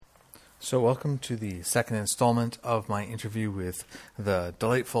So welcome to the second installment of my interview with the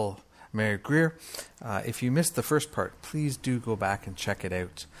delightful Mary Greer. If you missed the first part, please do go back and check it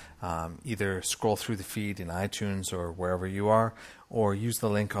out. Either scroll through the feed in iTunes or wherever you are, or use the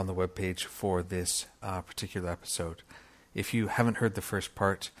link on the webpage for this particular episode. If you haven't heard the first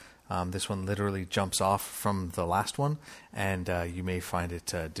part, this one literally jumps off from the last one, and you may find it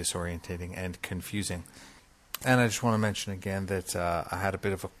disorientating and confusing. And I just want to mention again that I had a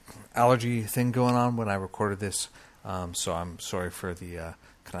bit of an allergy thing going on when I recorded this, so I'm sorry for the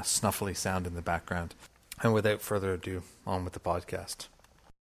kind of snuffly sound in the background. And without further ado, on with the podcast.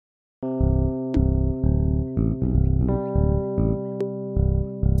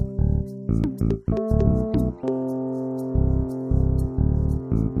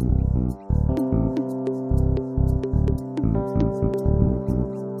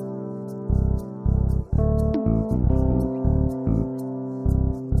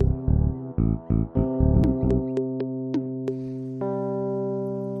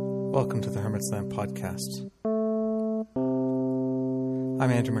 Welcome to the Hermit's Lamp podcast.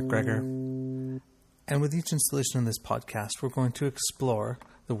 I'm Andrew McGregor, and with each installation in this podcast, we're going to explore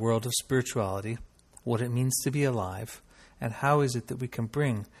the world of spirituality, what it means to be alive, and how is it that we can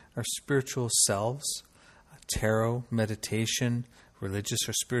bring our spiritual selves, tarot, meditation, religious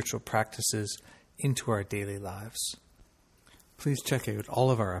or spiritual practices into our daily lives. Please check out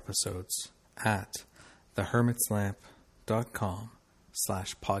all of our episodes at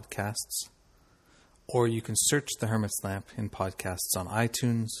thehermitslamp.com/podcasts, or you can search The Hermit's Lamp in podcasts on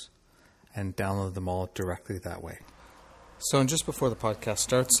iTunes and download them all directly that way. So, and just before the podcast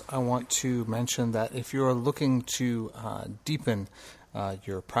starts, I want to mention that if you're looking to deepen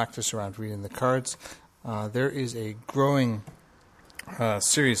your practice around reading the cards, there is a growing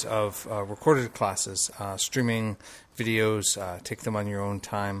series of recorded classes, streaming videos, take them on your own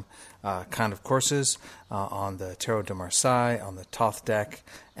time, kind of courses on the Tarot de Marseille, on the Thoth deck,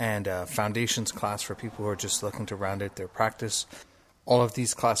 and a foundations class for people who are just looking to round out their practice. All of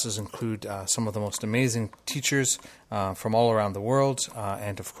these classes include some of the most amazing teachers from all around the world,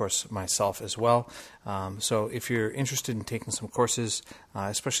 and of course myself as well. So if you're interested in taking some courses,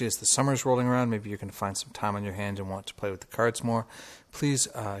 especially as the summer's rolling around, maybe you're going to find some time on your hand and want to play with the cards more, please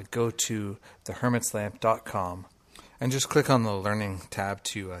go to thehermitslamp.com and just click on the Learning tab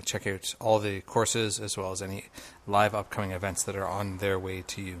to check out all the courses as well as any live upcoming events that are on their way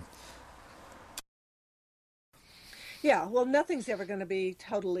to you. Yeah, well, nothing's ever going to be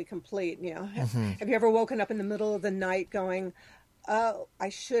totally complete, you know. Mm-hmm. Have you ever woken up in the middle of the night going, oh, I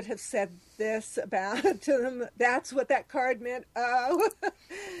should have said this about to them. That's what that card meant. Oh,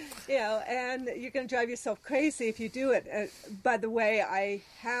 you know, and you're going to drive yourself crazy if you do it. By the way, I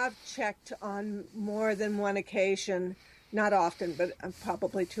have checked on more than one occasion, not often, but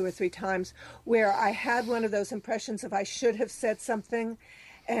probably 2 or 3 times, where I had one of those impressions of I should have said something.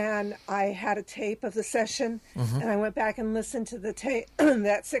 And I had a tape of the session, and I went back and listened to the tape,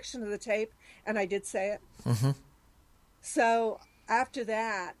 that section of the tape, and I did say it. Mm-hmm. So after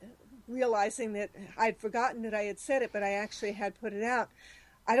that, realizing that I'd forgotten that I had said it, but I actually had put it out,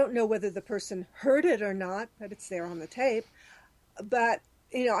 I don't know whether the person heard it or not, but it's there on the tape. But,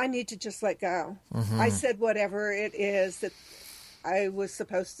 you know, I need to just let go. Mm-hmm. I said whatever it is that I was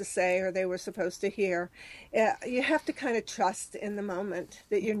supposed to say or they were supposed to hear. You have to kind of trust in the moment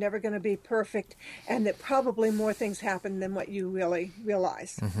that you're never going to be perfect and that probably more things happen than what you really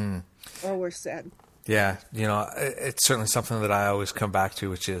realize or were said. Yeah, you know, it's certainly something that I always come back to,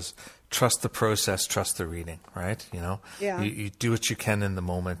 which is trust the process, trust the reading, right? You know, Yeah. you do what you can in the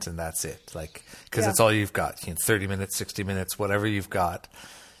moment and that's it. Like, because it's all you've got, 30 minutes, 60 minutes, whatever you've got,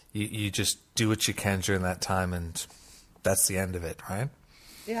 you just do what you can during that time and that's the end of it, right?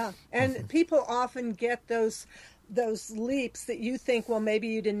 Yeah, and people often get those leaps that you think, well, maybe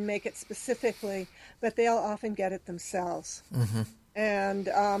you didn't make it specifically, but they'll often get it themselves. Mm-hmm.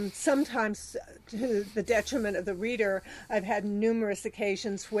 And sometimes to the detriment of the reader, I've had numerous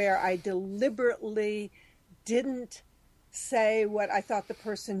occasions where I deliberately didn't say what I thought the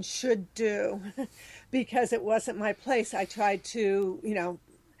person should do because it wasn't my place. I tried to, you know,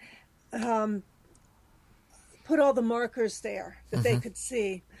 put all the markers there that they could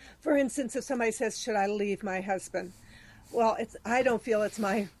see. For instance, if somebody says, should I leave my husband? Well, I don't feel it's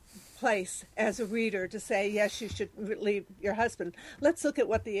my place as a reader to say, yes, you should leave your husband. Let's look at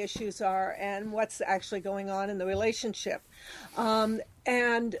what the issues are and what's actually going on in the relationship. And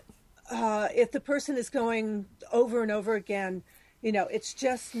if the person is going over and over again, It's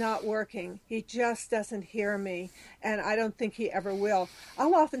just not working. He just doesn't hear me, and I don't think he ever will.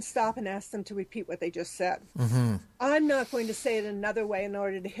 I'll often stop and ask them to repeat what they just said. Mm-hmm. I'm not going to say it another way in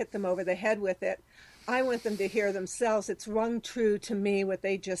order to hit them over the head with it. I want them to hear themselves. It's rung true to me what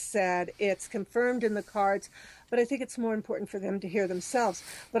they just said. It's confirmed in the cards, but I think it's more important for them to hear themselves.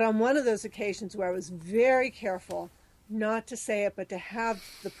 But on one of those occasions where I was very careful not to say it, but to have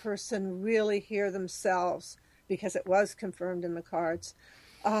the person really hear themselves, because it was confirmed in the cards,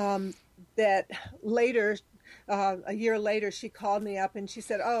 that later, a year later, she called me up and she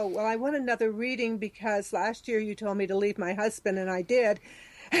said, "Oh, well, I want another reading because last year you told me to leave my husband, and I did."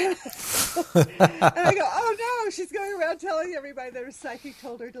 And I go, "Oh, no," she's going around telling everybody that her psychic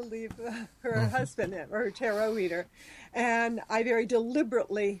told her to leave her husband or her tarot reader. And I very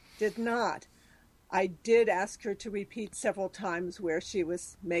deliberately did not. I did ask her to repeat several times where she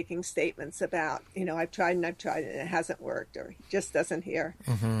was making statements about, I've tried and it hasn't worked, or he just doesn't hear.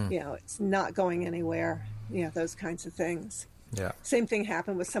 Mm-hmm. It's not going anywhere, those kinds of things. Yeah. Same thing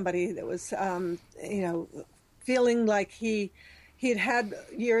happened with somebody that was, feeling like he'd had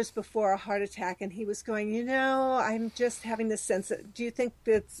years before a heart attack, and he was going, I'm just having this sense that, do you think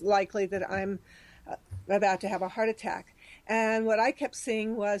it's likely that I'm about to have a heart attack? And what I kept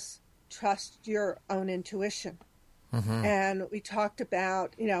seeing was, trust your own intuition. Mm-hmm. And we talked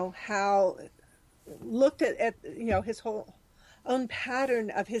about, how looked at his whole own pattern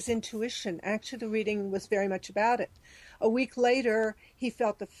of his intuition. Actually, the reading was very much about it. A week later, he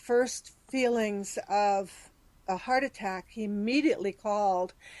felt the first feelings of a heart attack. He immediately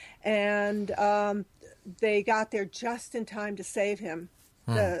called, and they got there just in time to save him,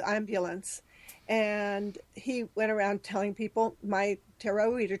 the ambulance. And he went around telling people, my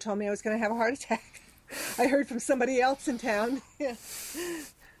tarot reader told me I was going to have a heart attack. I heard from somebody else in town. Yeah.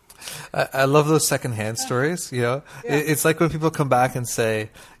 I love those secondhand stories. Yeah. It's like when people come back and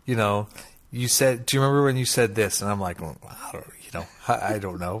say, you said, do you remember when you said this? And I'm like, well, I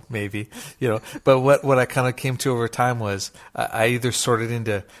don't know, maybe, but what I kind of came to over time was I either sorted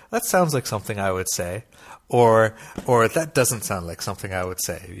into, that sounds like something I would say, or that doesn't sound like something I would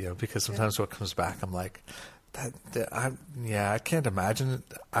say, because sometimes what comes back, I'm like, I can't imagine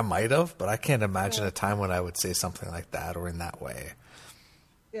it. I might have, but I can't imagine a time when I would say something like that or in that way.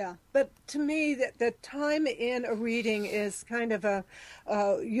 Yeah, but to me, the time in a reading is kind of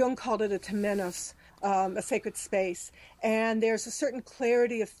Jung called it a temenos, a sacred space. And there's a certain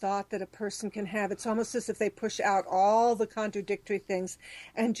clarity of thought that a person can have. It's almost as if they push out all the contradictory things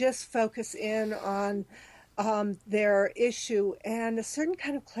and just focus in on their issue. And a certain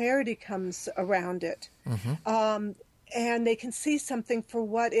kind of clarity comes around it. Mm-hmm. And they can see something for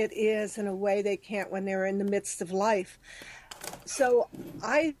what it is in a way they can't when they're in the midst of life. So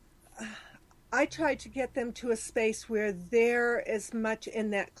I try to get them to a space where they're as much in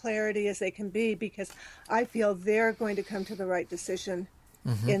that clarity as they can be, because I feel they're going to come to the right decision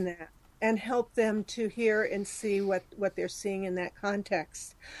in that, and help them to hear and see what they're seeing in that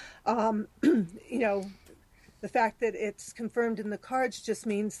context. The fact that it's confirmed in the cards just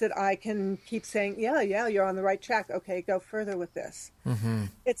means that I can keep saying, yeah, you're on the right track. Okay, go further with this. Mm-hmm.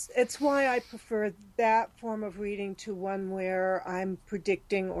 It's why I prefer that form of reading to one where I'm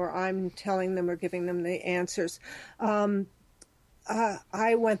predicting or I'm telling them or giving them the answers. I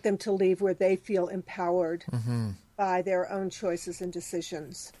want them to leave where they feel empowered by their own choices and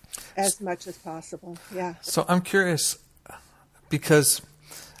decisions as much as possible. Yeah. So I'm curious, because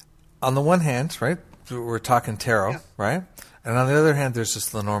on the one hand, right, we're talking tarot, right? And on the other hand, there's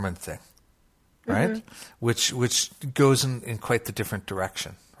this Lenormand thing, right? Which goes in quite the different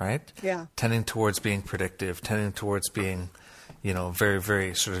direction, right? Yeah. Tending towards being predictive, tending towards being, very,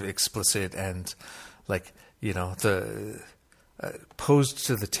 very sort of explicit, and like, the posed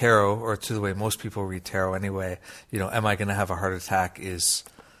to the tarot, or to the way most people read tarot anyway, am I going to have a heart attack is,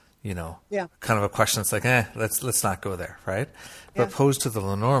 kind of a question that's like, let's not go there, right? But posed to the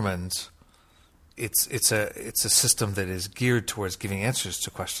Lenormand, it's a system that is geared towards giving answers to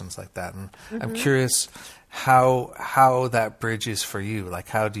questions like that, and I'm curious how that bridge is for you. Like,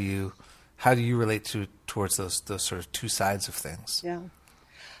 how do you relate towards those sort of two sides of things? Yeah,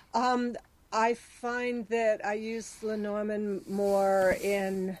 I find that I use Lenormand more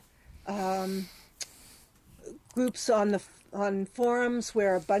in groups on forums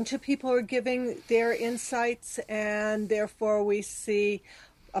where a bunch of people are giving their insights, and therefore we see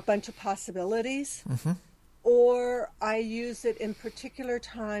a bunch of possibilities. Or I use it in particular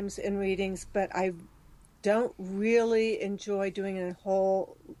times in readings, but I don't really enjoy doing a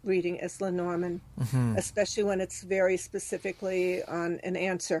whole reading as Lenormand, especially when it's very specifically on an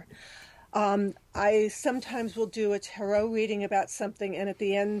answer. I sometimes will do a tarot reading about something, and at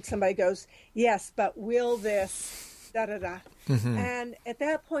the end somebody goes, yes, but will this, da-da-da. Mm-hmm. And at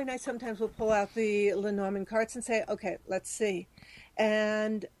that point, I sometimes will pull out the Lenormand cards and say, okay, let's see.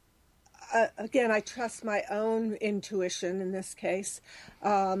 And again, I trust my own intuition in this case,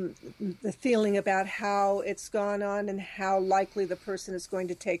 the feeling about how it's gone on and how likely the person is going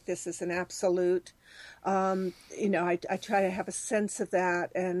to take this as an absolute. I try to have a sense of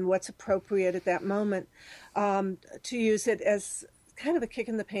that and what's appropriate at that moment, to use it as kind of a kick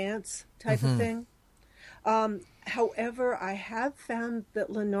in the pants type of thing. However, I have found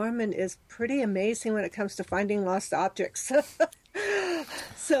that Lenormand is pretty amazing when it comes to finding lost objects.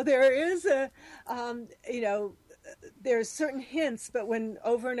 So there is there's certain hints, but when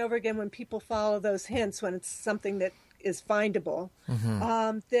over and over again, when people follow those hints, when it's something that is findable,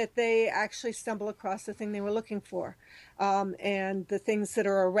 that they actually stumble across the thing they were looking for. And the things that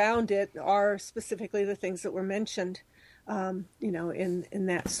are around it are specifically the things that were mentioned, in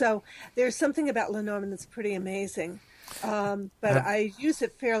that. So there's something about Lenormand that's pretty amazing. But I use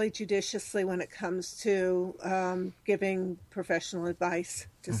it fairly judiciously when it comes to giving professional advice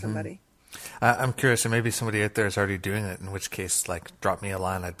to somebody. I'm curious, and maybe somebody out there is already doing it, in which case, drop me a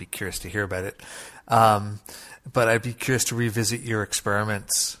line. I'd be curious to hear about it. But I'd be curious to revisit your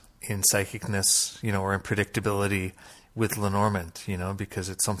experiments in psychicness, or in predictability with Lenormand, because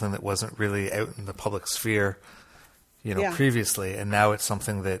it's something that wasn't really out in the public sphere, previously, and now it's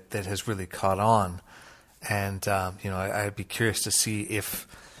something that has really caught on. And, I'd be curious to see if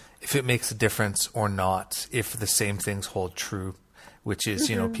it makes a difference or not, if the same things hold true, which is,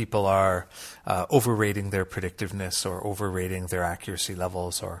 people are overrating their predictiveness or overrating their accuracy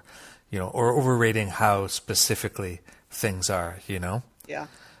levels or overrating how specifically things are, Yeah.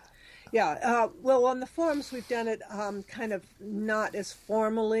 Yeah. Well, on the forums, we've done it kind of not as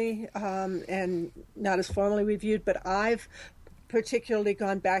formally and not as formally reviewed, but I've particularly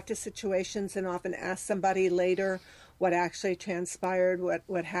gone back to situations and often asked somebody later what actually transpired,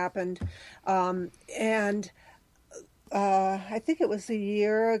 what happened. And I think it was a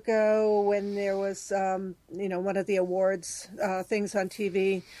year ago when there was, one of the awards things on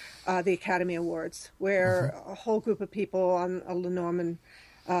TV, the Academy Awards, where a whole group of people on a Lenormand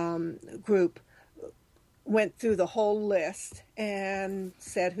group went through the whole list and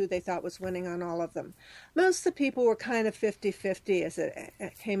said who they thought was winning on all of them. Most of the people were kind of 50-50 as it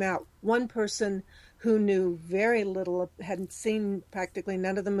came out. One person who knew very little, hadn't seen practically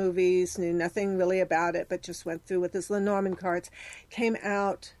none of the movies, knew nothing really about it, but just went through with his Lenormand cards, came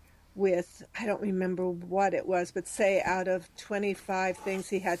out with, I don't remember what it was, but say out of 25 things,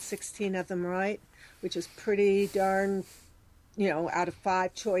 he had 16 of them right, which is pretty darn, out of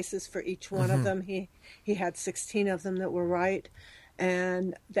 5 choices for each one of them, he had 16 of them that were right.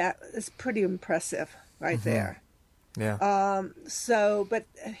 And that is pretty impressive right there. Yeah. But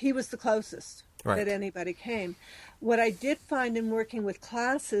he was the closest that anybody came. What I did find in working with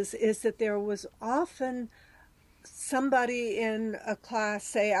classes is that there was often somebody in a class,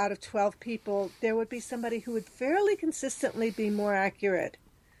 say out of 12 people, there would be somebody who would fairly consistently be more accurate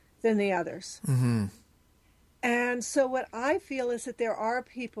than the others. And so what I feel is that there are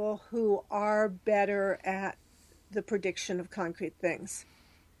people who are better at the prediction of concrete things.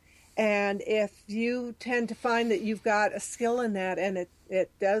 And if you tend to find that you've got a skill in that and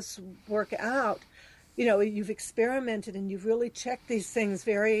it does work out, you've experimented and you've really checked these things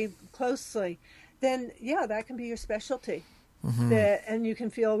very closely, then, that can be your specialty. And you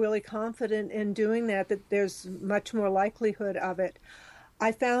can feel really confident in doing that there's much more likelihood of it.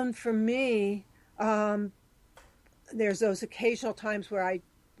 I found for me, there's those occasional times where I,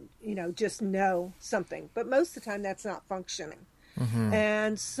 just know something. But most of the time that's not functioning.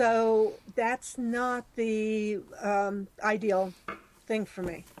 And so that's not the ideal thing for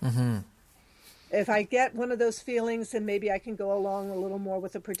me. If I get one of those feelings, then maybe I can go along a little more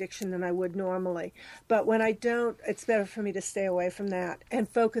with a prediction than I would normally. But when I don't, it's better for me to stay away from that and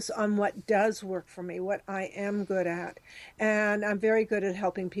focus on what does work for me, what I am good at. And I'm very good at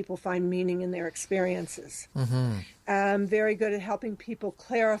helping people find meaning in their experiences. I'm very good at helping people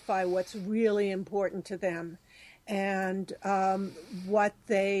clarify what's really important to them and what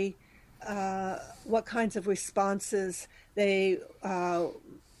kinds of responses they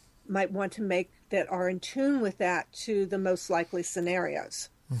might want to make that are in tune with that to the most likely scenarios.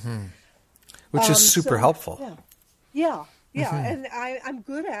 Which is super helpful. Yeah. And I'm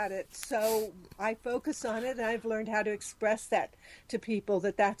good at it, so I focus on it, and I've learned how to express that to people,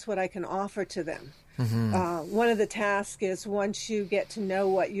 that's what I can offer to them. One of the tasks is, once you get to know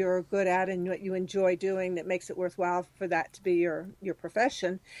what you're good at and what you enjoy doing that makes it worthwhile for that to be your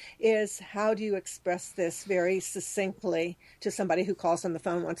profession, is how do you express this very succinctly to somebody who calls on the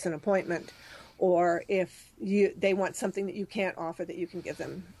phone, wants an appointment, or if they want something that you can't offer, that you can give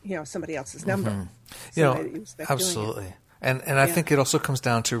them, somebody else's number. Absolutely. And I think it also comes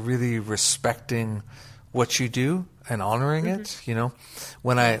down to really respecting what you do and honoring it.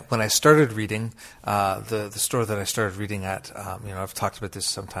 When I started reading, the store that I started reading at, I've talked about this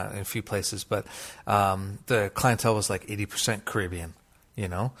sometime in a few places, but the clientele was like 80% Caribbean.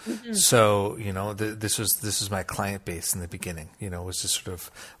 So this was my client base in the beginning. It was just sort of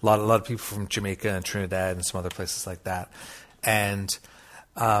a lot of people from Jamaica and Trinidad and some other places like that, and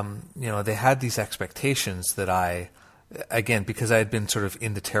they had these expectations that again, because I had been sort of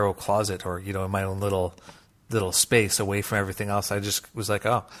in the tarot closet, or in my own little space away from everything else, I just was like,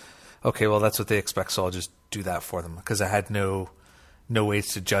 oh, okay, well, that's what they expect, so I'll just do that for them, because I had no ways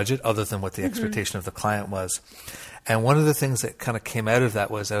to judge it other than what the expectation of the client was. And one of the things that kind of came out of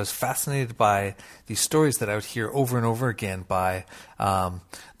that was I was fascinated by these stories that I would hear over and over again by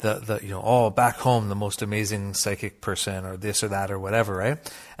back home, the most amazing psychic person, or this or that or whatever, right?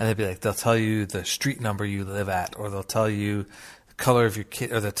 And they'd be like, they'll tell you the street number you live at, or they'll tell you the color of your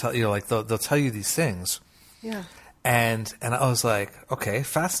kid, or they'll tell you these things. Yeah. And I was like, okay,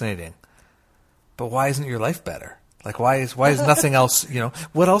 fascinating, but why isn't your life better? Like, why is nothing else,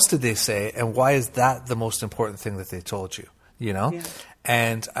 what else did they say? And why is that the most important thing that they told you, Yeah.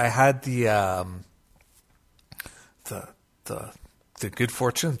 And I had the good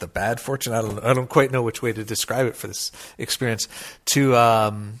fortune, the bad fortune, I don't quite know which way to describe it for this experience, to,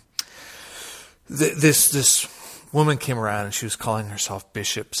 this woman came around, and she was calling herself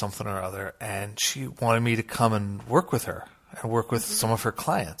Bishop something or other, and she wanted me to come and work with her. And work with some of her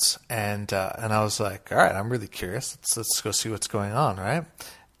clients, and I was like, all right, I'm really curious. Let's go see what's going on, right?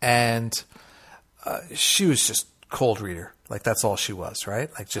 And she was just cold reader, like that's all she was, right?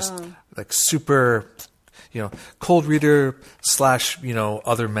 Like just like super, cold reader /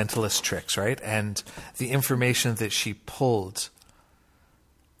 other mentalist tricks, right? And the information that she pulled,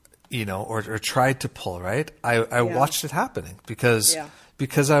 or tried to pull, right? I watched it happening because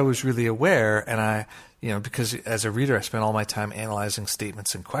I was really aware, and because as a reader, I spent all my time analyzing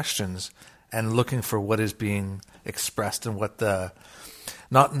statements and questions and looking for what is being expressed and what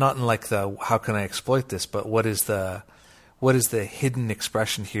not in like the how can I exploit this, but what is the hidden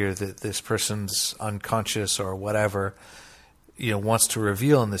expression here that this person's unconscious or whatever wants to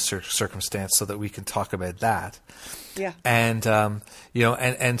reveal in this circumstance, so that we can talk about that. Yeah. And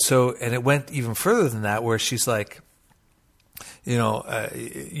so it went even further than that, where she's like,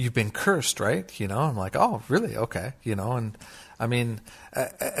 you've been cursed, right? I'm like, oh, really? Okay. And I mean,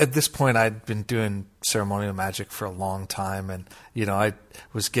 at this point I'd been doing ceremonial magic for a long time, and, I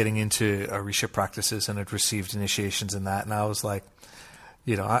was getting into Orisha practices and had received initiations in that. And I was like,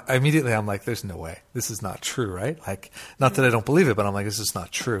 immediately I'm like, there's no way, this is not true, right? Like, not that I don't believe it, but I'm like, this is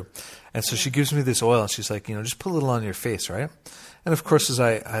not true. And so she gives me this oil, and she's like, just put a little on your face, right? And of course, as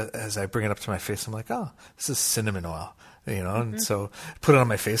I bring it up to my face, I'm like, oh, this is cinnamon oil. And so put it on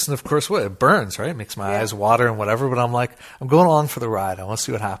my face, and of course, it burns, right? It makes my eyes water and whatever, but I'm like, I'm going along for the ride. I want to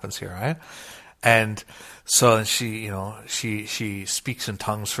see what happens here, right? And so she speaks in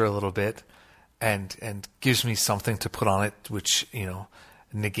tongues for a little bit, and gives me something to put on it, which,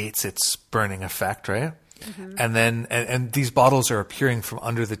 negates its burning effect, right? Mm-hmm. And then, and these bottles are appearing from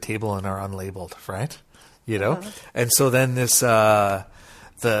under the table and are unlabeled, right? And so then this, the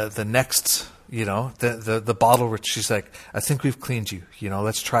next, the bottle, which she's like, I think we've cleaned you,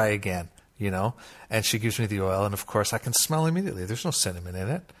 let's try again, and she gives me the oil, and of course I can smell immediately. There's no cinnamon in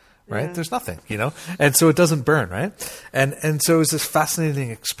it, right? Yeah. There's nothing, and so it doesn't burn, right? And so it was this fascinating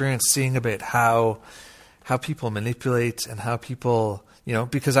experience seeing about how people manipulate, and how people,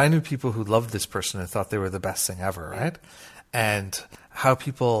 because I knew people who loved this person and thought they were the best thing ever, right? And how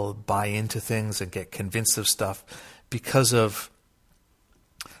people buy into things and get convinced of stuff because of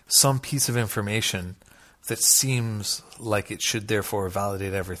some piece of information that seems like it should therefore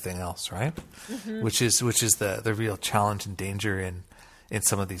validate everything else, right? Mm-hmm. Which is the real challenge and danger in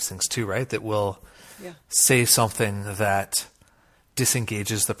some of these things too, right? That will say something that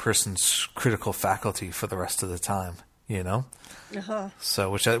disengages the person's critical faculty for the rest of the time, Uh-huh. So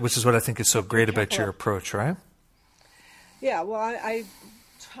which is what I think is so great about your approach, right? Yeah, well, I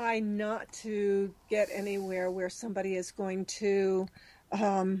try not to get anywhere where somebody is going to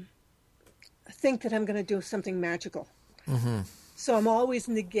think that I'm going to do something magical. Mm-hmm. So I'm always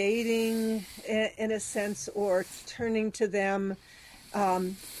negating, in a sense, or turning to them.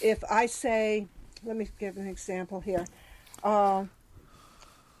 If I say, let me give an example here.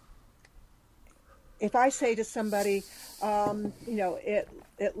 If I say to somebody, it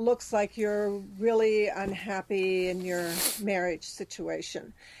looks like you're really unhappy in your marriage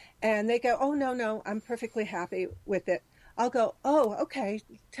situation, and they go, oh, no, I'm perfectly happy with it. I'll go, oh, okay,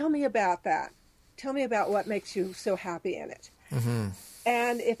 tell me about that. Tell me about what makes you so happy in it. Mm-hmm.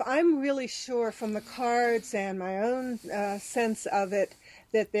 And if I'm really sure from the cards and my own sense of it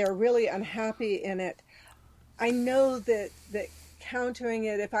that they're really unhappy in it, I know that countering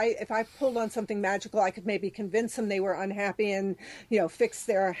it, if I pulled on something magical, I could maybe convince them they were unhappy and, fix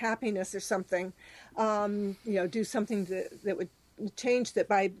their happiness or something, do something that would change that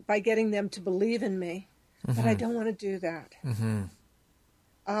by getting them to believe in me. Mm-hmm. But I don't want to do that. Mm-hmm.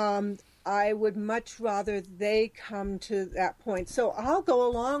 I would much rather they come to that point. So I'll go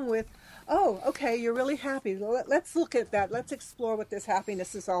along with, oh, okay, you're really happy. Let's look at that. Let's explore what this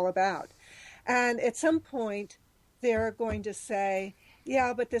happiness is all about. And at some point, they're going to say,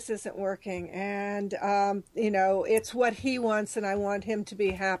 yeah, but this isn't working. And, it's what he wants, and I want him to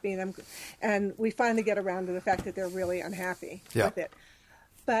be happy. And we finally get around to the fact that they're really unhappy with it.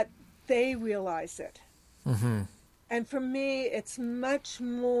 But they realize it. Mm-hmm. And for me, it's much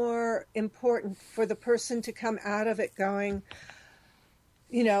more important for the person to come out of it going,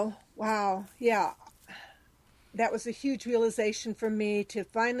 wow, yeah, that was a huge realization for me to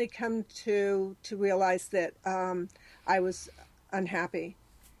finally come to realize that I was unhappy.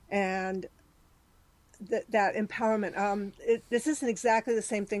 And that empowerment. This isn't exactly the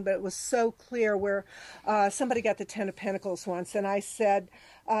same thing, but it was so clear where somebody got the Ten of Pentacles once, and I said,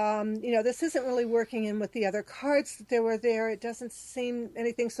 this isn't really working in with the other cards that were there. It doesn't seem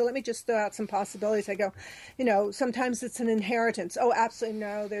anything. So let me just throw out some possibilities. I go, sometimes it's an inheritance. Oh, absolutely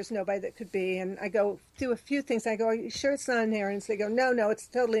no, there's nobody that could be. And I go through a few things. I go, are you sure it's not an inheritance? They go, no, it's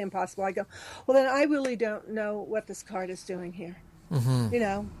totally impossible. I go, well, then I really don't know what this card is doing here. Mm-hmm.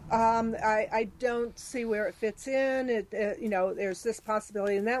 I don't see where it fits in. There's this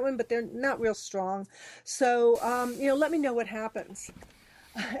possibility in that one, but they're not real strong. So, let me know what happens.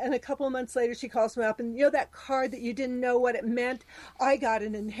 And a couple of months later, she calls me up, and that card that you didn't know what it meant, I got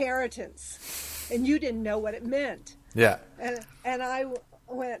an inheritance, and you didn't know what it meant. Yeah. And I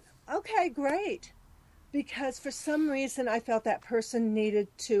went, okay, great, because for some reason I felt that person needed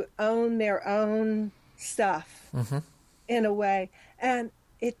to own their own stuff. Mm-hmm. In a way, and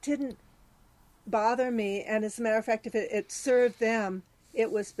it didn't bother me. And as a matter of fact, if it served them,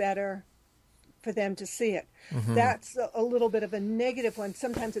 it was better for them to see it. Mm-hmm. That's a little bit of a negative one.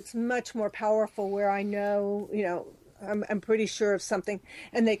 Sometimes it's much more powerful where I know, I'm pretty sure of something,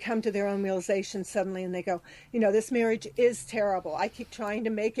 and they come to their own realization suddenly, and they go, this marriage is terrible. I keep trying to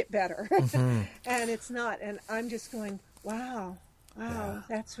make it better, mm-hmm. and it's not. And I'm just going, wow, yeah.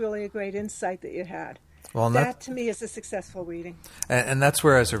 That's really a great insight that you had. Well, that to me is a successful reading. And that's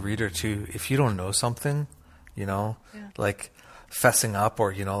where, as a reader too, if you don't know something, like fessing up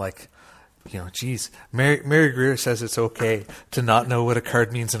or, geez, Mary Greer says it's okay to not know what a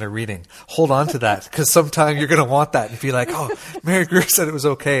card means in a reading. Hold on to that, because sometime you're going to want that and be like, oh, Mary Greer said it was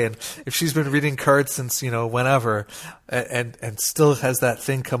okay. And if she's been reading cards since, whenever and still has that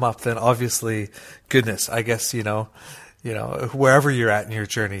thing come up, then obviously, goodness, I guess, wherever you're at in your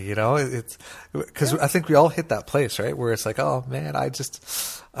journey, it's because I think we all hit that place, right? Where it's like, oh man, I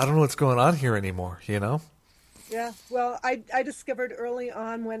don't know what's going on here anymore, Yeah. Well, I discovered early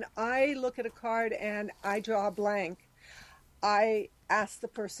on when I look at a card and I draw a blank, I ask the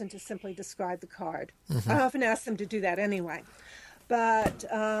person to simply describe the card. Mm-hmm. I often ask them to do that anyway, but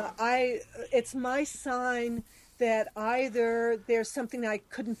it's my sign that either there's something I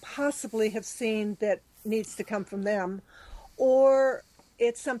couldn't possibly have seen that needs to come from them, or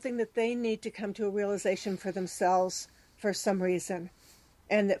it's something that they need to come to a realization for themselves for some reason,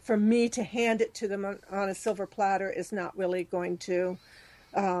 and that for me to hand it to them on a silver platter is not really going to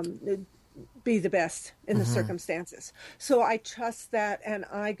be the best in the mm-hmm. circumstances. So I trust that, and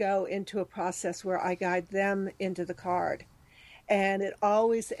I go into a process where I guide them into the card, and it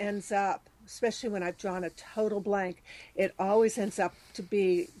always ends up, especially when I've drawn a total blank, it always ends up to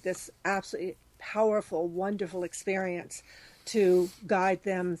be this absolutely powerful, wonderful experience to guide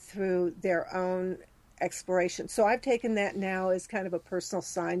them through their own exploration. So I've taken that now as kind of a personal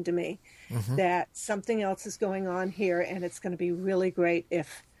sign to me mm-hmm. that something else is going on here, and it's going to be really great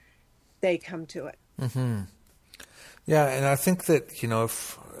if they come to it. Mm-hmm. Yeah, and I think that,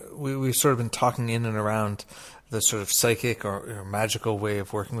 if we've sort of been talking in and around the sort of psychic or magical way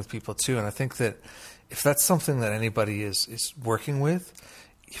of working with people too, and I think that if that's something that anybody is working with,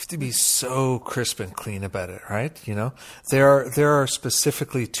 you have to be so crisp and clean about it, right? You know, there are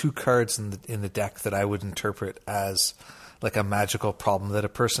specifically 2 cards in the deck that I would interpret as like a magical problem that a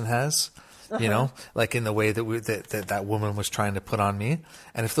person has. You know, like in the way that that woman was trying to put on me.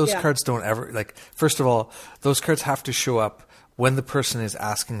 And if those cards don't ever, like, first of all, those cards have to show up when the person is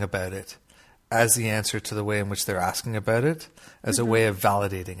asking about it as the answer to the way in which they're asking about it, as a way of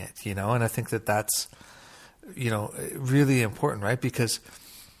validating it, you know? And I think that that's, you know, really important, right? Because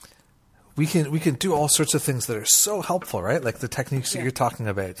we can do all sorts of things that are so helpful, right? Like the techniques that you're talking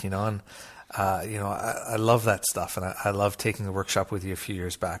about, you know, and you know, I love that stuff, and I love taking the workshop with you a few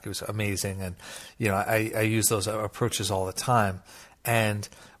years back. It was amazing, and you know, I use those approaches all the time. And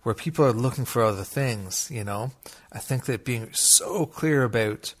where people are looking for other things, you know, I think that being so clear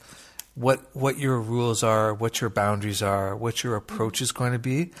about what your rules are, what your boundaries are, what your approach is going to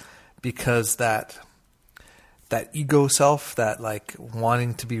be, because that ego self, that like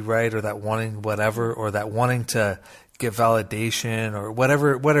wanting to be right, or that wanting whatever, or that wanting to get validation, or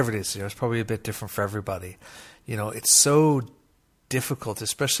whatever it is, you know, it's probably a bit different for everybody. You know, it's so difficult,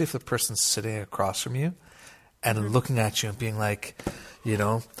 especially if the person's sitting across from you and looking at you and being like, you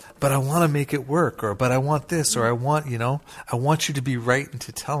know, but I want to make it work, or but I want this, or I want, you know, I want you to be right and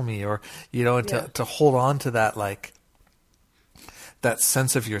to tell me, or, you know, and to hold on to that, like that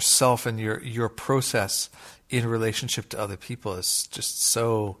sense of yourself and your process in relationship to other people is just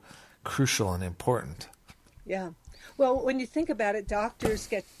so crucial and important. Yeah. Well, when you think about it, doctors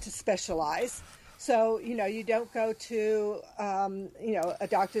get to specialize. So, you know, you don't go to, you know, a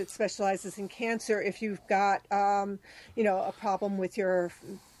doctor that specializes in cancer if you've got, you know, a problem with your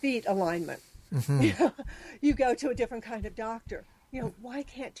feet alignment. You know, you go to a different kind of doctor. You know, why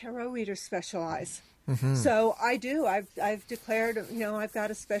can't tarot readers specialize? So I do. I've declared, you know, I've got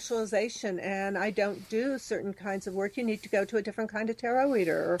a specialization, and I don't do certain kinds of work. You need to go to a different kind of tarot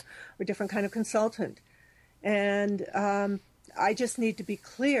reader, or a different kind of consultant. And I just need to be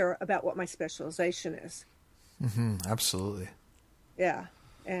clear about what my specialization is. Absolutely. Yeah.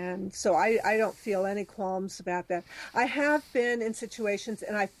 And so I don't feel any qualms about that. I have been in situations,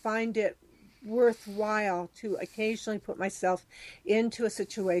 and I find it worthwhile to occasionally put myself into a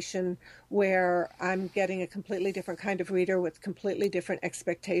situation where I'm getting a completely different kind of reader with completely different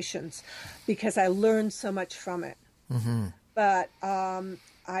expectations, because I learned so much from it. But I'm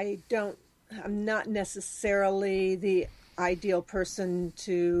not necessarily the ideal person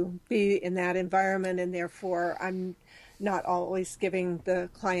to be in that environment, and therefore I'm not always giving the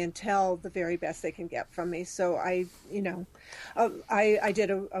clientele the very best they can get from me. So I did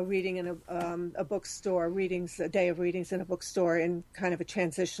a reading in a bookstore, a day of readings in a bookstore in kind of a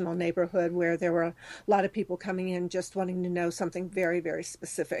transitional neighborhood where there were a lot of people coming in just wanting to know something very, very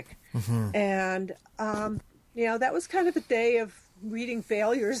specific. And, you know, that was kind of a day of reading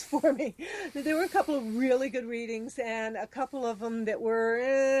failures for me. There were a couple of really good readings, and a couple of them that were,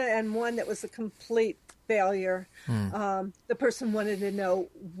 and one that was a complete failure. The person wanted to know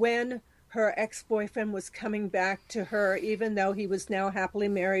when her ex-boyfriend was coming back to her, even though he was now happily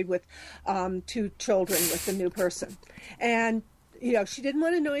married with 2 children with the new person. And, you know, she didn't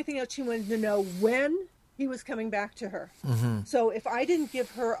want to know anything else. She wanted to know when he was coming back to her. So if I didn't give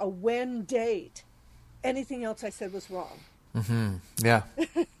her a when date, anything else I said was wrong. Yeah.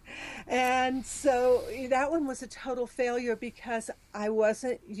 And so that one was a total failure, because I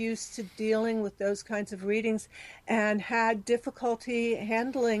wasn't used to dealing with those kinds of readings and had difficulty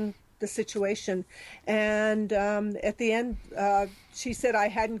handling the situation. And at the end, she said I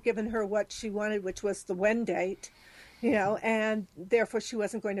hadn't given her what she wanted, which was the when date, you know, and therefore she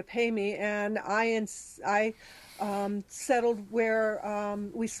wasn't going to pay me. And I settled where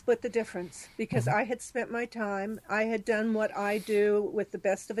we split the difference, because I had spent my time, I had done what I do with the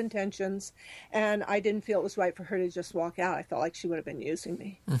best of intentions, and I didn't feel it was right for her to just walk out. I felt like she would have been using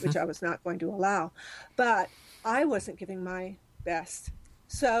me, which I was not going to allow. But I wasn't giving my best.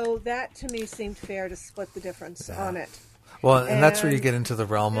 So that to me seemed fair, to split the difference on it. Well, and that's where you get into the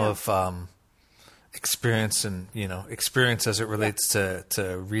realm of experience, and, you know, experience as it relates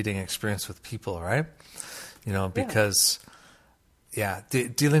to reading experience with people, right? You know, because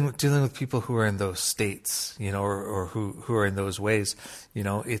dealing with people who are in those states, you know, or who are in those ways, you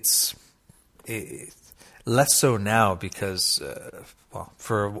know, it's less so now, because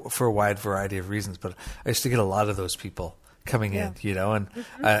for a wide variety of reasons. But I used to get a lot of those people coming in, you know, and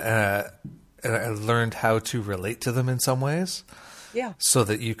I learned how to relate to them in some ways, so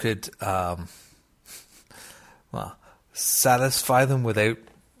that you could satisfy them without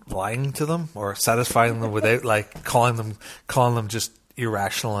lying to them, or satisfying them without like calling them just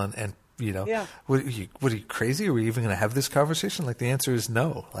irrational and Yeah. What are you crazy? Are we even going to have this conversation? Like, the answer is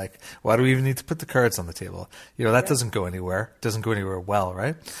no. Like, why do we even need to put the cards on the table? That doesn't go anywhere. It doesn't go anywhere well,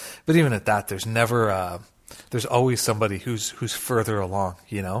 right? But even at that, there's never, there's always somebody who's further along,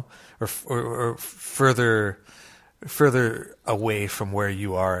 or further away from where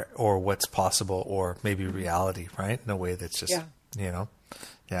you are, or what's possible, or maybe reality, right? In a way that's just, Yeah.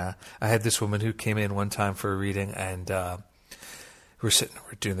 I had this woman who came in one time for a reading, and we're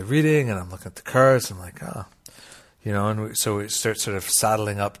doing the reading, and I'm looking at the cards, and I'm like, so we start sort of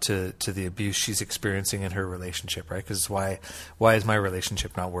saddling up to the abuse she's experiencing in her relationship, right? Because why is my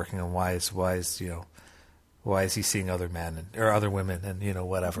relationship not working, and why is he seeing other men or other women, and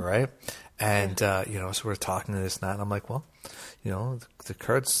whatever, right? And so we're talking to this and that, and I'm like, well, the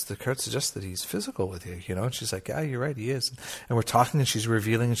cards suggest that he's physical with you, and she's like, yeah, you're right, he is. And we're talking, and she's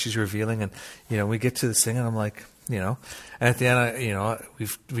revealing, and we get to this thing, and I'm like, and at the end,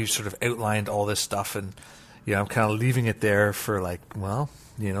 we've sort of outlined all this stuff, and I'm kind of leaving it there for like, well,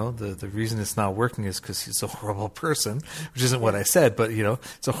 the reason it's not working is because he's a horrible person, which isn't what I said, but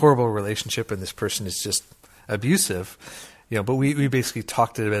it's a horrible relationship, and this person is just abusive, but we basically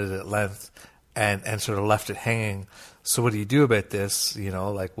talked about it at length, and sort of left it hanging. So what do you do about this?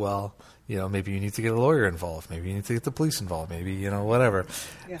 Maybe you need to get a lawyer involved. Maybe you need to get the police involved. Maybe, whatever.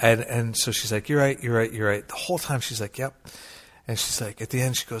 Yeah. And so she's like, you're right. The whole time she's like, yep. And she's like, at the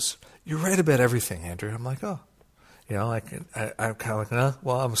end she goes, you're right about everything, Andrew. I'm like, oh. I'm kind of like,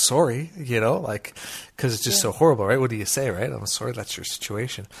 well, I'm sorry, because it's just so horrible, right? What do you say, right? I'm sorry that's your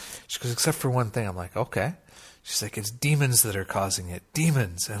situation. She goes, except for one thing. I'm like, okay. She's like, it's demons that are causing it.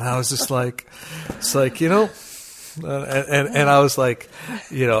 Demons. And I was just like, it's like, and I was like,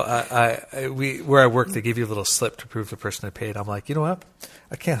 where I work, they give you a little slip to prove the person had paid. I'm like, you know what?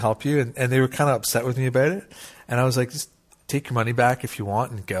 I can't help you. And they were kind of upset with me about it. And I was like, just take your money back if you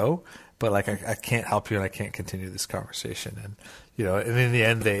want and go. But like, I can't help you, and I can't continue this conversation. And, and in the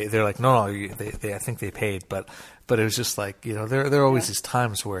end, they're like, no, I think they paid. But it was just like, there are always these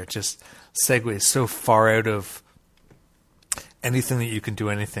times where it just segues so far out of anything that you can do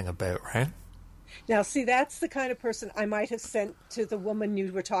anything about, right? Now, see, that's the kind of person I might have sent to the woman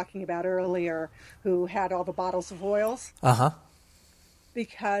you were talking about earlier who had all the bottles of oils. Uh-huh.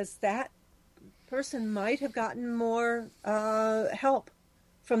 Because that person might have gotten more help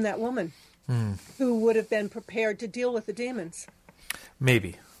from that woman who would have been prepared to deal with the demons.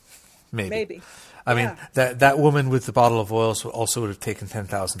 Maybe. I mean, that woman with the bottle of oils also would have taken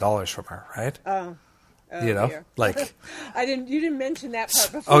 $10,000 from her, right? Oh, dear. Like you didn't mention that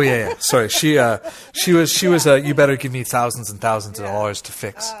part before. Oh yeah. Sorry, she was you better give me thousands and thousands of dollars to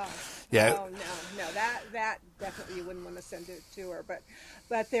fix. No, that definitely you wouldn't want to send it to her.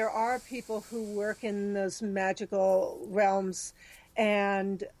 But there are people who work in those magical realms,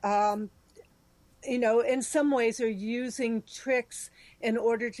 and in some ways are using tricks in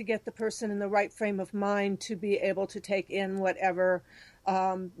order to get the person in the right frame of mind to be able to take in whatever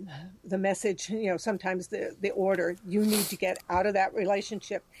the message, sometimes the order, you need to get out of that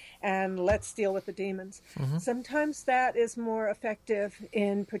relationship and let's deal with the demons. Mm-hmm. Sometimes that is more effective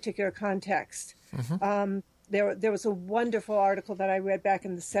in particular context. Mm-hmm. There was a wonderful article that I read back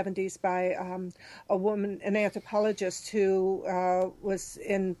in the 70s by a woman, an anthropologist who was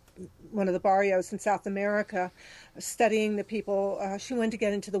in one of the barrios in South America studying the people. She wanted to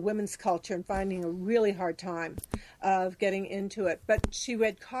get into the women's culture and finding a really hard time of getting into it. But she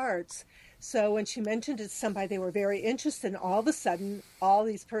read cards. So when she mentioned it to somebody, they were very interested, and all of a sudden, all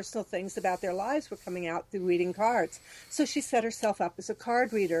these personal things about their lives were coming out through reading cards. So she set herself up as a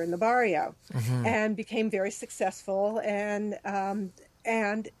card reader in the barrio, mm-hmm. and became very successful, and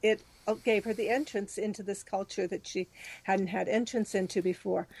it gave her the entrance into this culture that she hadn't had entrance into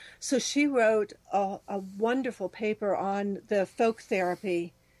before. So she wrote a wonderful paper on the folk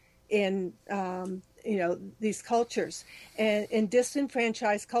therapy in these cultures, and in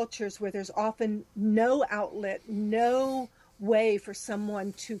disenfranchised cultures where there's often no outlet, no way for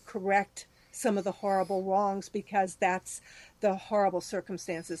someone to correct some of the horrible wrongs because that's the horrible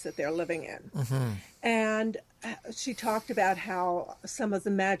circumstances that they're living in. Mm-hmm. And she talked about how some of the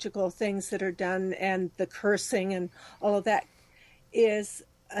magical things that are done and the cursing and all of that is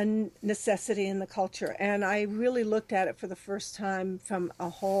a necessity in the culture. And I really looked at it for the first time from a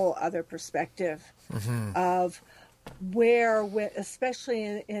whole other perspective, mm-hmm. of where,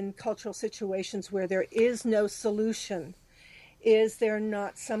 especially in cultural situations where there is no solution, is there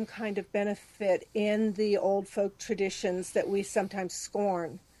not some kind of benefit in the old folk traditions that we sometimes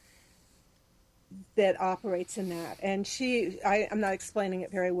scorn that operates in that? And I'm not explaining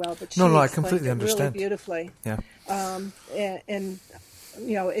it very well, but she I completely understand. Really beautifully. Yeah.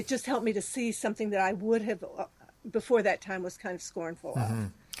 it just helped me to see something that I would have before that time was kind of scornful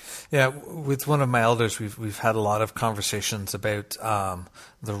of. Yeah, with one of my elders, we've had a lot of conversations about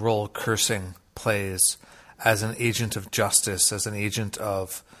the role cursing plays as an agent of justice, as an agent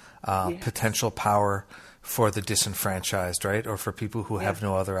of potential power for the disenfranchised, right, or for people who have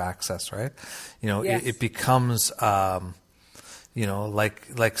no other access, right? It becomes like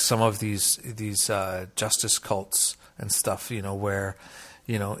some of these justice cults and stuff, where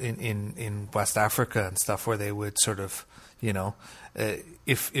in West Africa and stuff, where they would sort of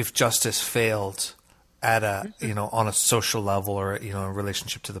if justice failed at a on a social level or in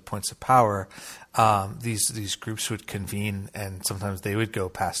relationship to the points of power, these groups would convene and sometimes they would go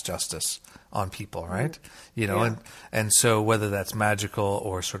past justice on people, right? And so whether that's magical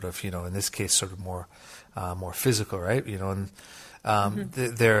or sort of in this case sort of more physical, right?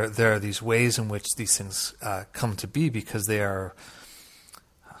 There are these ways in which these things come to be because they are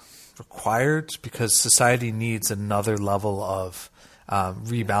required, because society needs another level of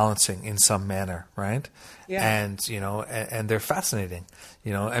rebalancing in some manner, right? Yeah. And they're fascinating.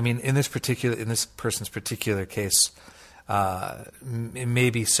 I mean, in this person's particular case, it may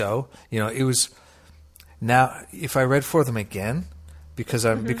be so. It was now if I read for them again, because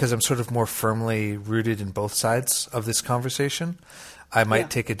I'm sort of more firmly rooted in both sides of this conversation, I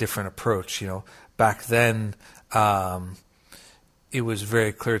might take a different approach. Back then, it was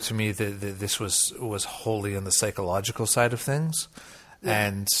very clear to me that this was wholly on the psychological side of things. Yeah.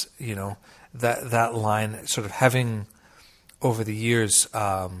 And, that line, sort of having over the years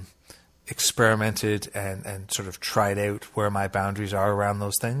experimented and sort of tried out where my boundaries are around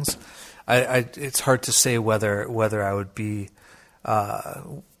those things, it's hard to say whether I would be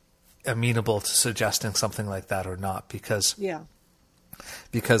amenable to suggesting something like that or not, because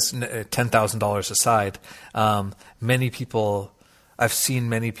 $10,000 aside, I've seen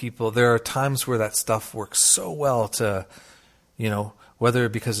many people, there are times where that stuff works so well to, whether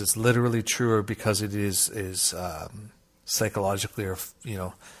because it's literally true or because it is psychologically or,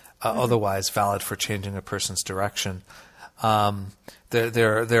 otherwise valid for changing a person's direction.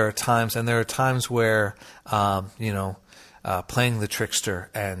 There are times, and there are times where, playing the trickster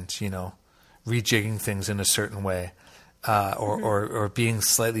and, rejigging things in a certain way, or being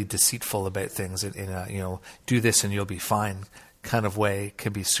slightly deceitful about things in a, do this and you'll be fine kind of way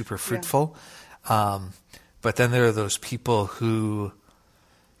can be super fruitful. Yeah. But then there are those people who,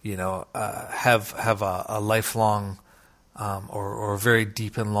 have a lifelong, or very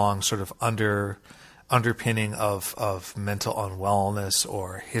deep and long sort of underpinning of mental unwellness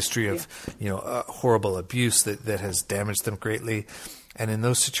or history of, horrible abuse that has damaged them greatly. And in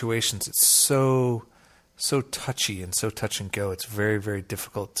those situations, it's so touchy and so touch and go. It's very, very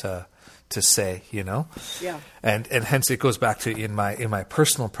difficult to say, Yeah. And hence it goes back to in my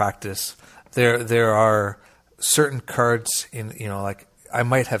personal practice, there are certain cards in, like I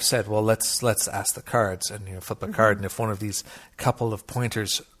might have said, well, let's ask the cards and, flip a card. And if one of these couple of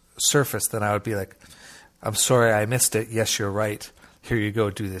pointers surface, then I would be like, I'm sorry, I missed it. Yes, you're right. Here you go,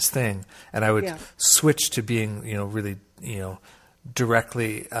 do this thing. And I would switch to being, really,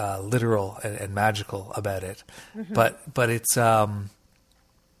 directly literal and magical about it. But it's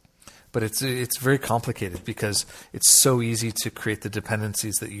very complicated because it's so easy to create the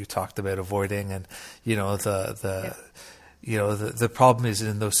dependencies that you talked about avoiding, and the problem is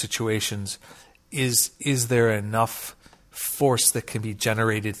in those situations is there enough force that can be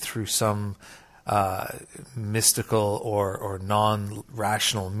generated through some mystical or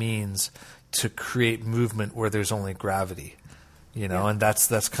non-rational means to create movement where there's only gravity, and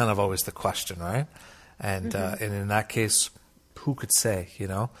that's kind of always the question, right? And and in that case, who could say,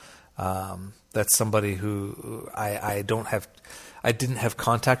 that's somebody who I didn't have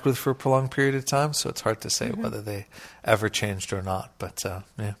contact with for a prolonged period of time, so it's hard to say whether they ever changed or not. But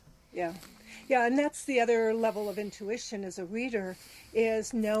yeah, and that's the other level of intuition as a reader,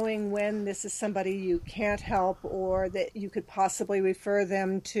 is knowing when this is somebody you can't help or that you could possibly refer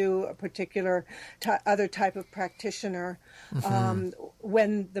them to a particular other type of practitioner,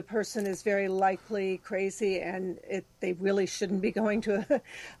 when the person is very likely crazy and they really shouldn't be going to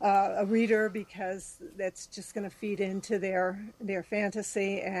a reader because that's just going to feed into their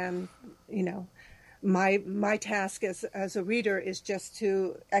fantasy. And, my task as a reader is just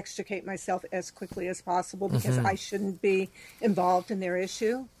to extricate myself as quickly as possible because I shouldn't be involved in their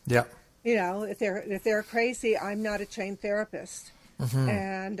issue. Yeah. If they're crazy, I'm not a trained therapist.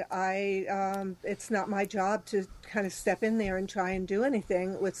 And it's not my job to kind of step in there and try and do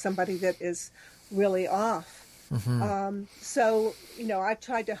anything with somebody that is really off. So, I've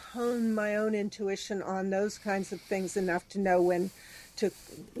tried to hone my own intuition on those kinds of things enough to know when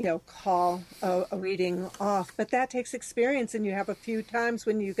to, call a reading off. But that takes experience, and you have a few times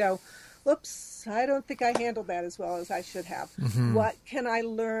when you go, whoops, I don't think I handled that as well as I should have. What can I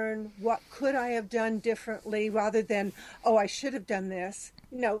learn? What could I have done differently rather than, oh, I should have done this?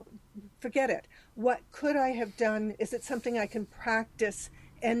 Forget it. What could I have done? Is it something I can practice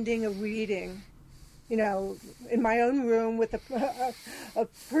ending a reading, in my own room with a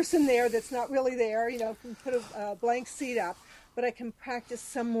person there that's not really there, can put a blank seat up, but I can practice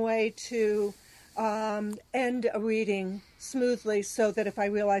some way to end a reading smoothly so that if I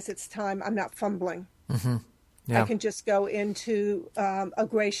realize it's time, I'm not fumbling. Yeah. I can just go into a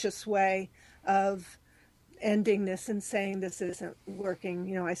gracious way of ending this and saying this isn't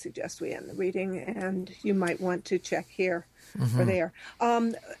working. I suggest we end the reading, and you might want to check here or there.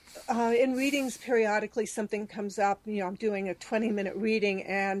 In readings, periodically something comes up. I'm doing a 20-minute reading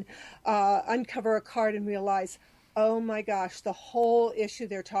and uncover a card and realize, oh my gosh, the whole issue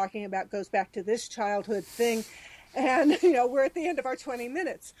they're talking about goes back to this childhood thing. And, we're at the end of our 20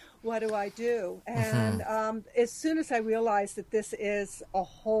 minutes. What do I do? And as soon as I realize that this is a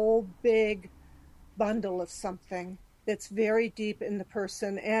whole big bundle of something that's very deep in the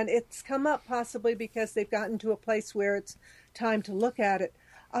person, and it's come up possibly because they've gotten to a place where it's time to look at it,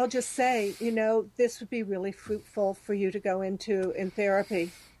 I'll just say, this would be really fruitful for you to go into in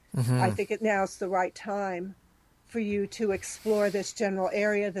therapy. I think now's the right time for you to explore this general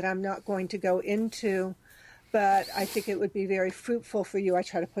area that I'm not going to go into, but I think it would be very fruitful for you. I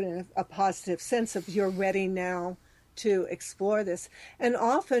try to put in a positive sense of you're ready now to explore this. And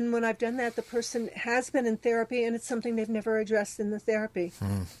often when I've done that, the person has been in therapy and it's something they've never addressed in the therapy.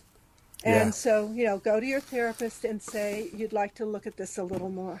 Yeah. And so, go to your therapist and say, you'd like to look at this a little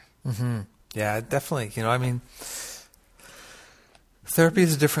more. Yeah, definitely. Therapy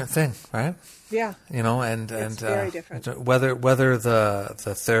is a different thing, right? Yeah. And it's very different. Whether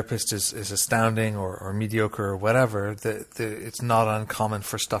the therapist is astounding or mediocre or whatever, it's not uncommon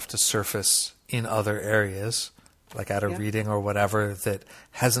for stuff to surface in other areas, like at a reading or whatever, that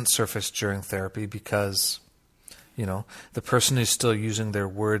hasn't surfaced during therapy because, the person who's still using their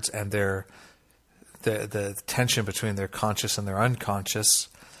words and the tension between their conscious and their unconscious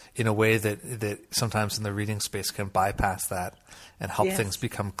in a way that sometimes in the reading space can bypass that and help things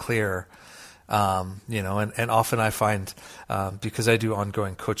become clearer. And often I find, because I do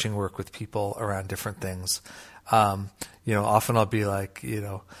ongoing coaching work with people around different things, often I'll be like,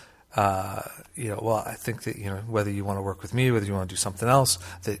 well, I think that, whether you want to work with me, whether you want to do something else,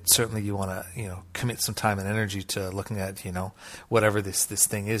 that certainly you want to, commit some time and energy to looking at, whatever this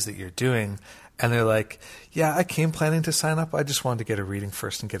thing is that you're doing. And they're like, yeah, I came planning to sign up. I just wanted to get a reading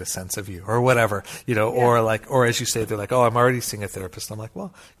first and get a sense of you or whatever, or as you say, they're like, oh, I'm already seeing a therapist. I'm like,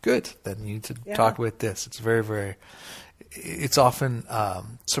 well, good. Then you need to talk about this. It's very, very, it's often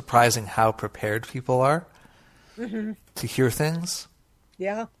surprising how prepared people are to hear things.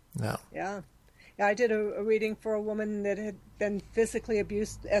 Yeah. No. Yeah. I did a reading for a woman that had been physically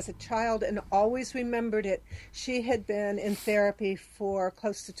abused as a child and always remembered it. She had been in therapy for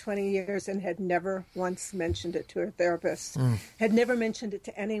close to 20 years and had never once mentioned it to her therapist, had never mentioned it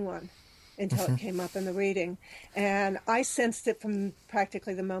to anyone until it came up in the reading. And I sensed it from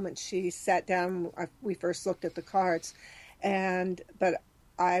practically the moment she sat down. We first looked at the cards, but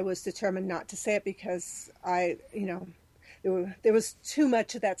I was determined not to say it because there was too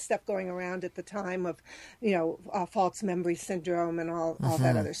much of that stuff going around at the time of, false memory syndrome and all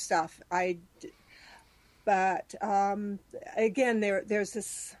that other stuff. But again, there's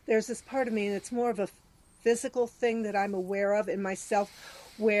this part of me, and it's more of a physical thing that I'm aware of in myself,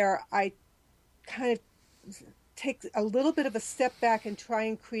 where I kind of take a little bit of a step back and try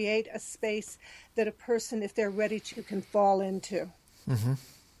and create a space that a person, if they're ready to, can fall into.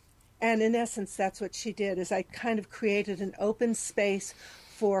 And in essence, that's what she did, is I kind of created an open space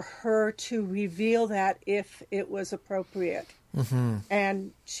for her to reveal that if it was appropriate.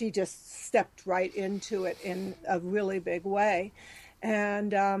 And she just stepped right into it in a really big way.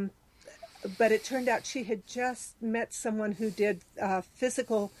 And but it turned out she had just met someone who did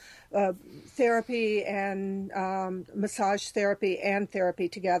physical therapy and massage therapy and therapy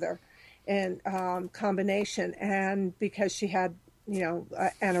together in combination. And because she had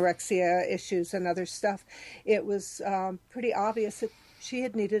anorexia issues and other stuff, it was pretty obvious that she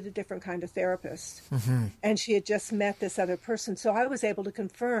had needed a different kind of therapist. And she had just met this other person. So I was able to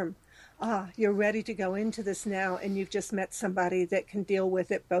confirm, you're ready to go into this now, and you've just met somebody that can deal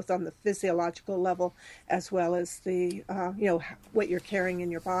with it both on the physiological level as well as the, what you're carrying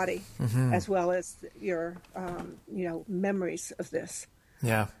in your body, as well as your, memories of this.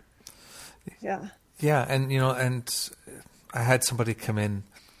 Yeah. Yeah. Yeah. And, I had somebody come in.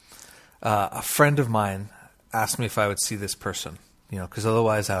 A friend of mine asked me if I would see this person, because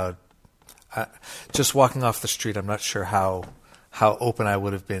otherwise just walking off the street, I'm not sure how open I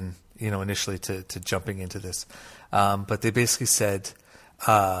would have been, initially to jumping into this. But they basically said,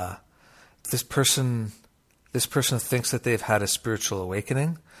 this person thinks that they've had a spiritual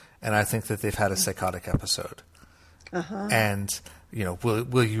awakening, and I think that they've had a psychotic episode. Uh-huh. And,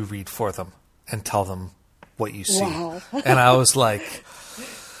 will you read for them and tell them what you see? Wow. And I was like,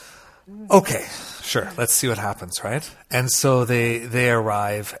 okay, sure, let's see what happens, right? And so they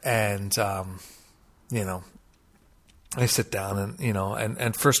arrive, and I sit down,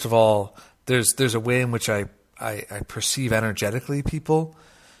 and first of all, there's a way in which I perceive energetically people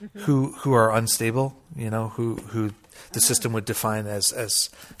who are unstable, who the system would define as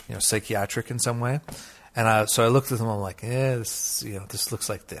psychiatric in some way. And so I looked at them, I'm like, this looks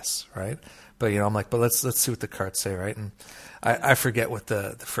like this, right? But I'm like, but let's see what the cards say, right? And I forget what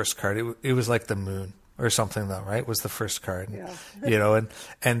the first card. It was like the moon or something, though, right? Was the first card, Yeah.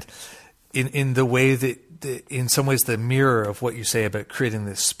 And in the way that in some ways the mirror of what you say about creating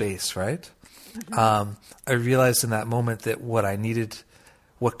this space, right? Mm-hmm. I realized in that moment that what I needed,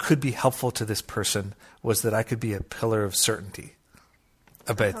 what could be helpful to this person, was that I could be a pillar of certainty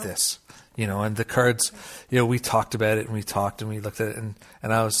about this. And the cards, we talked about it, and we talked, and we looked at it, and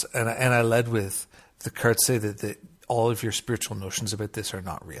I led with the cards say that all of your spiritual notions about this are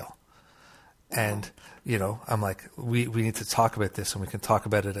not real. And, I'm like, we need to talk about this, and we can talk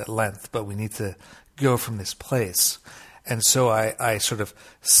about it at length, but we need to go from this place. And so I sort of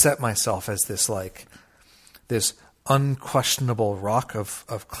set myself as this unquestionable rock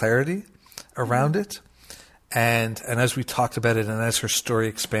of clarity around it. And as we talked about it, and as her story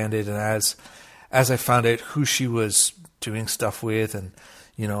expanded, and as I found out who she was doing stuff with, and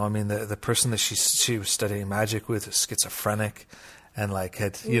the person that she was studying magic with is schizophrenic, and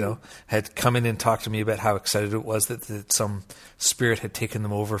had come in and talked to me about how excited it was that some spirit had taken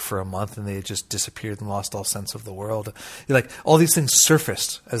them over for a month, and they had just disappeared and lost all sense of the world. All these things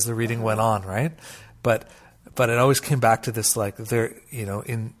surfaced as the reading went on, right? But it always came back to this,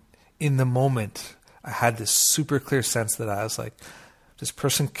 in the moment, I had this super clear sense that I was like, this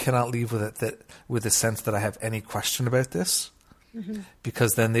person cannot leave with a sense that I have any question about this,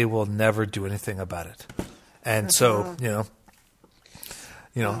 because then they will never do anything about it. And so,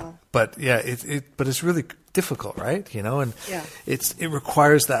 but yeah, but it's really difficult, right? And it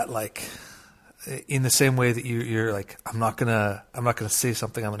requires that, in the same way that you're like, I'm not gonna say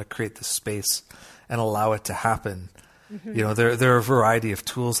something, I'm gonna create this space and allow it to happen. Mm-hmm. There are a variety of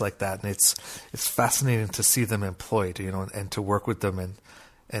tools like that, and it's fascinating to see them employed, and to work with them,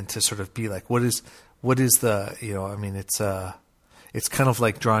 and to sort of be like, what is the, it's kind of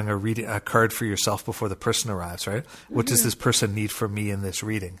like drawing a card for yourself before the person arrives, right? Mm-hmm. What does this person need from me in this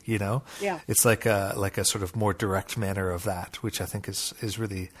reading? Yeah. It's like a sort of more direct manner of that, which I think is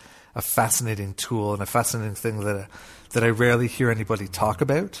really a fascinating tool and a fascinating thing that I rarely hear anybody talk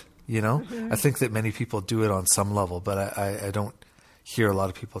about. I think that many people do it on some level, but I don't hear a lot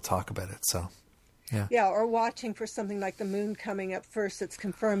of people talk about it. So, yeah. Yeah, or watching for something like the moon coming up first, it's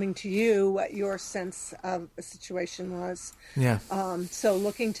confirming to you what your sense of a situation was. Yeah. So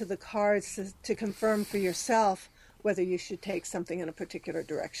looking to the cards to confirm for yourself whether you should take something in a particular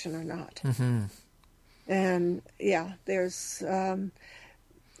direction or not. Mm-hmm. And there's...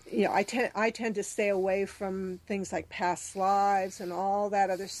 I tend to stay away from things like past lives and all that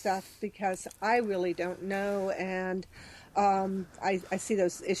other stuff, because I really don't know, and I see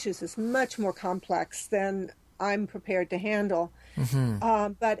those issues as much more complex than I'm prepared to handle.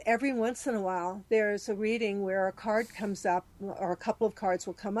 Mm-hmm. But every once in a while, there's a reading where a card comes up, or a couple of cards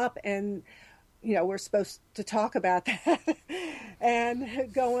will come up, and we're supposed to talk about that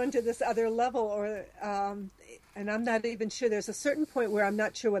and go into this other level, or and I'm not even sure. There's a certain point where I'm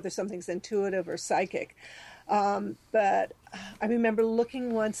not sure whether something's intuitive or psychic. But I remember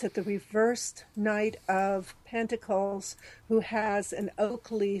looking once at the reversed Knight of Pentacles, who has an oak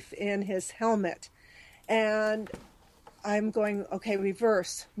leaf in his helmet. And I'm going, okay,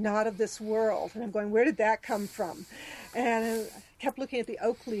 reverse, not of this world. And I'm going, where did that come from? And I kept looking at the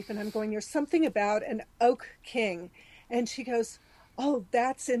oak leaf, and I'm going, there's something about an oak king. And she goes, oh,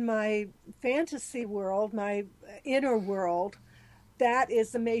 that's in my fantasy world, my inner world. That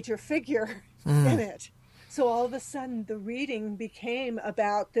is the major figure in it. So all of a sudden, the reading became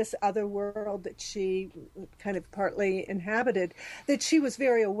about this other world that she kind of partly inhabited, that she was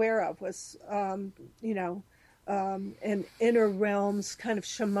very aware of, was, an inner realms, kind of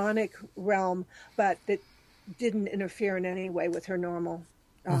shamanic realm, but that didn't interfere in any way with her normal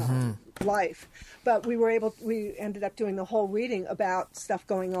life. But we ended up doing the whole reading about stuff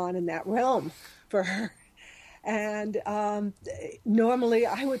going on in that realm for her. And normally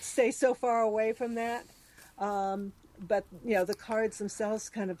I would stay so far away from that. But, the cards themselves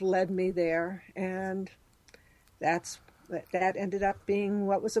kind of led me there. And that ended up being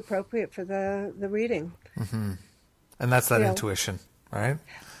what was appropriate for the reading. Mm-hmm. And that's that intuition, right?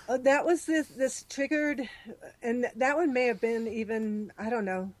 That was this triggered, and that one may have been even, I don't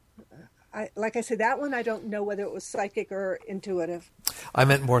know. Like I said, that one I don't know whether it was psychic or intuitive. I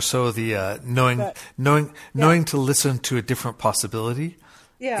meant more so the knowing to listen to a different possibility.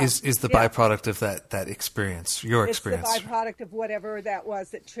 Is the byproduct of that experience, your experience. It's the byproduct of whatever that was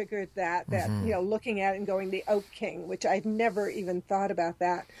that triggered that, looking at it and going, the Oak King, which I'd never even thought about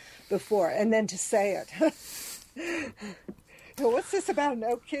that before. And then to say it. What's this about an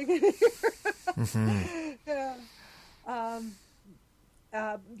Oak King in here?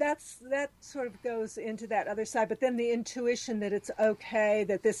 That sort of goes into that other side. But then the intuition that it's okay,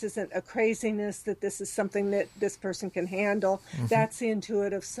 that this isn't a craziness, that this is something that this person can handle. That's the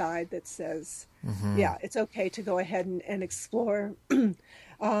intuitive side that says, it's okay to go ahead and explore the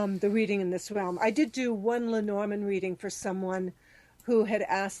reading in this realm. I did do one Lenormand reading for someone who had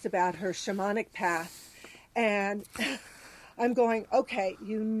asked about her shamanic path. And I'm going, okay,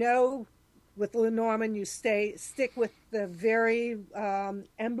 with Lenormand, you stick with the very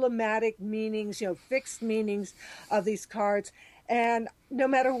emblematic meanings, fixed meanings of these cards. And no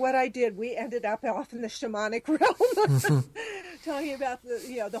matter what I did, we ended up off in the shamanic realm, talking about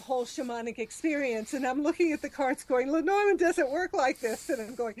the whole shamanic experience. And I'm looking at the cards going, Lenormand doesn't work like this. And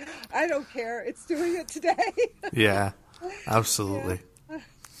I'm going, I don't care. It's doing it today. Yeah, absolutely.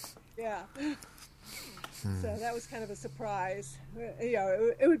 Yeah. So that was kind of a surprise.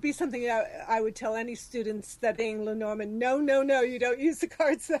 It would be something that I would tell any student studying Lenormand, no, you don't use the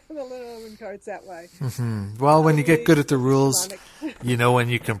Lenormand cards that way. Mm-hmm. Well, when you get good at the rules, you know when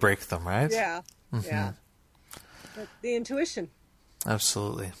you can break them, right? Yeah, yeah. But the intuition.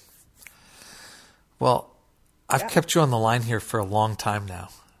 Absolutely. Well, I've kept you on the line here for a long time now.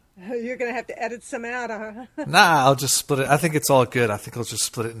 You're going to have to edit some out, huh? Nah, I'll just split it. I think it's all good. I think I'll just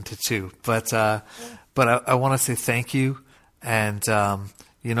split it into two. But I want to say thank you. And,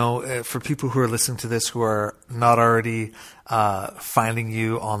 for people who are listening to this who are not already finding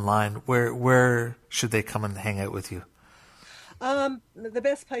you online, where should they come and hang out with you? The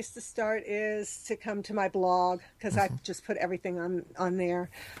best place to start is to come to my blog, because I've just put everything on there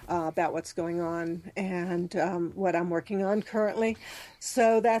about what's going on and what I'm working on currently.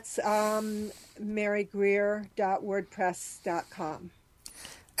 So that's marygreer.wordpress.com.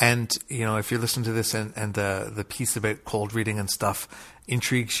 And, if you're listening to this and the piece about cold reading and stuff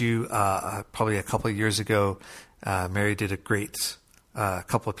intrigues you, probably a couple of years ago, Mary did a great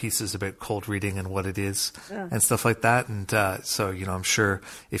couple of pieces about cold reading and what it is and stuff like that. And so, I'm sure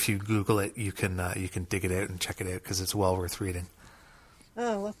if you Google it, you can dig it out and check it out because it's well worth reading.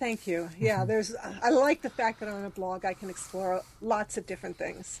 Oh, well, thank you. Yeah, I like the fact that on a blog I can explore lots of different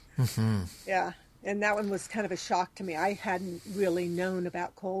things. Mm-hmm. Yeah. And that one was kind of a shock to me. I hadn't really known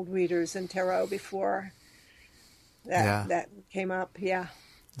about cold readers and tarot before that came up. Yeah.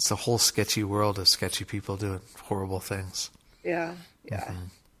 It's a whole sketchy world of sketchy people doing horrible things. Yeah. Yeah. Mm-hmm.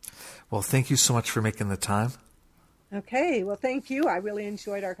 Well, thank you so much for making the time. Okay. Well, thank you. I really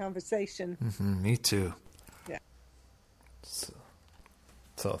enjoyed our conversation. Mm-hmm. Me too. Yeah. So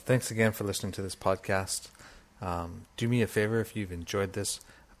thanks again for listening to this podcast. Do me a favor if you've enjoyed this.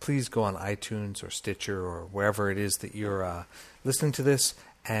 Please go on iTunes or Stitcher or wherever it is that you're listening to this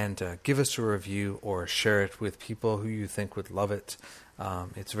and give us a review or share it with people who you think would love it.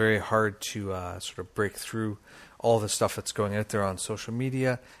 It's very hard to sort of break through all the stuff that's going out there on social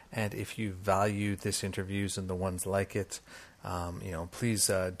media. And if you value this interviews and the ones like it, please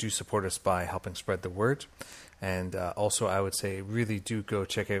do support us by helping spread the word. And also, I would say really do go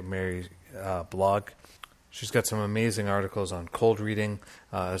check out Mary's blog. She's got some amazing articles on cold reading,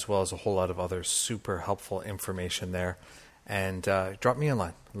 as well as a whole lot of other super helpful information there. And drop me a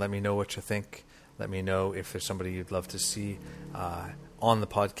line. Let me know what you think. Let me know if there's somebody you'd love to see on the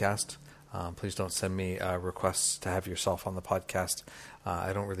podcast. Please don't send me requests to have yourself on the podcast.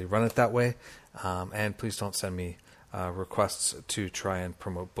 I don't really run it that way. And please don't send me requests to try and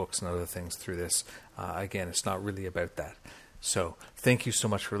promote books and other things through this. Again, it's not really about that. So thank you so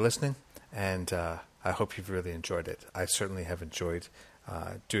much for listening. And I hope you've really enjoyed it. I certainly have enjoyed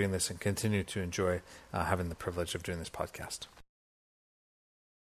doing this and continue to enjoy having the privilege of doing this podcast.